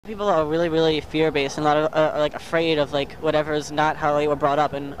People are really, really fear-based and a lot of are like afraid of like whatever's not how they were brought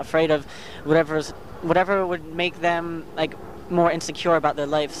up, and afraid of whatever would make them like more insecure about their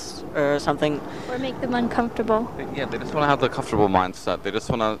lives or something. Or make them uncomfortable. Yeah, they just want to have the comfortable mindset. They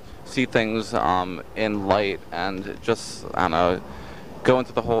just want to see things in light and just, I don't know, go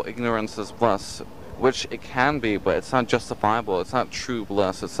into the whole ignorance is bliss, which it can be, but it's not justifiable. It's not true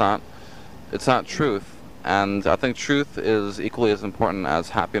bliss. It's not truth. And I think truth is equally as important as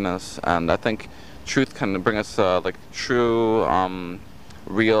happiness. And I think truth can bring us like true,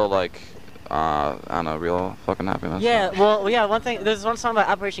 real, like I don't know, real fucking happiness. Yeah, well, yeah. One thing, there's one song about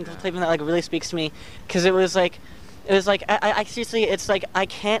Operation Cleveland that like really speaks to me, because it was like I seriously, it's like I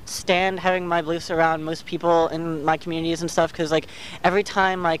can't stand having my beliefs around most people in my communities and stuff, because like every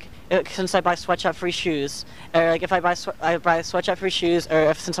time like since I buy sweatshop free shoes, or like if I buy sweatshop free shoes,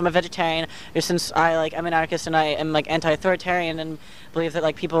 or if, since I'm a vegetarian, or since I'm an anarchist and I am like anti-authoritarian and believe that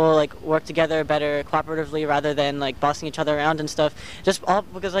like people like work together better cooperatively rather than like bossing each other around and stuff, just all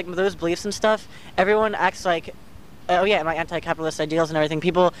because like those beliefs and stuff, everyone acts like, oh yeah, my anti-capitalist ideals and everything.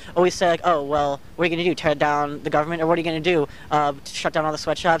 People always say like, oh well, what are you going to do? Tear down the government? Or what are you going to do? Shut down all the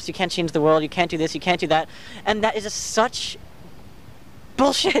sweatshops? You can't change the world. You can't do this. You can't do that. And that is just such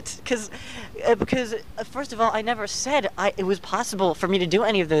bullshit. Because first of all, I never said it was possible for me to do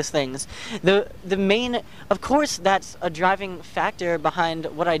any of those things. The main, of course, that's a driving factor behind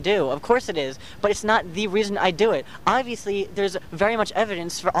what I do. Of course it is, but it's not the reason I do it. Obviously, there's very much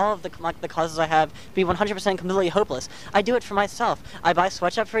evidence for all of the causes I have to be 100% completely hopeless. I do it for myself. I buy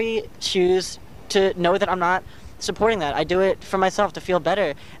sweatshop-free shoes to know that I'm not supporting that. I do it for myself to feel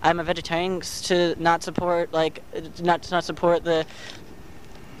better. I'm a vegetarian to not support not support the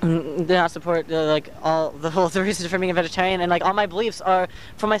the reasons for being a vegetarian, and like all my beliefs are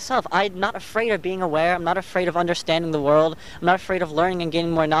for myself. I'm not afraid of being aware. I'm not afraid of understanding the world. I'm not afraid of learning and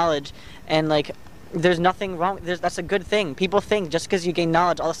gaining more knowledge. And like, there's nothing wrong. That's a good thing. People think just because you gain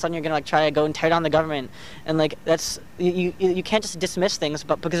knowledge, all of a sudden you're gonna like try to go and tear down the government. And like that's you can't just dismiss things,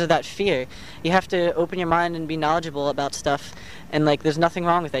 but because of that fear, you have to open your mind and be knowledgeable about stuff. And like, there's nothing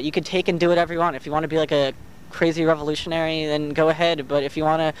wrong with that. You could take and do whatever you want. If you want to be like a crazy revolutionary, then go ahead. But if you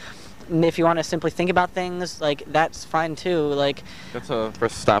want to simply think about things, like that's fine too. Like That's a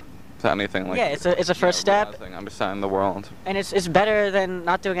first step to anything. Like, yeah, it's a first step, understanding the world. and it's better than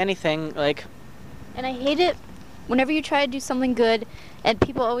not doing anything. Like, And I hate it whenever you try to do something good and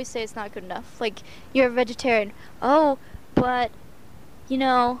people always say it's not good enough. Like, you're a vegetarian. Oh, but,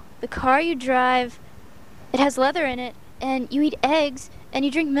 the car you drive, it has leather in it, and you eat eggs, and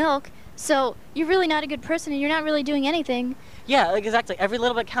you drink milk, so you're really not a good person, and you're not really doing anything. yeah, like exactly. Every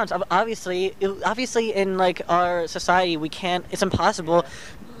little bit counts. Obviously, in like our society, we can't. It's impossible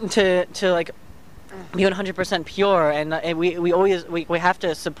to like be 100% pure, and we have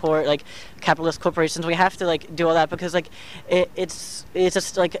to support like capitalist corporations. We have to like do all that because like it's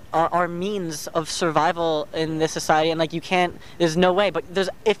just like our means of survival in this society, and like you can't. There's no way. But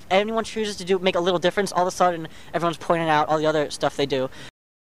if anyone chooses to make a little difference, all of a sudden everyone's pointing out all the other stuff they do.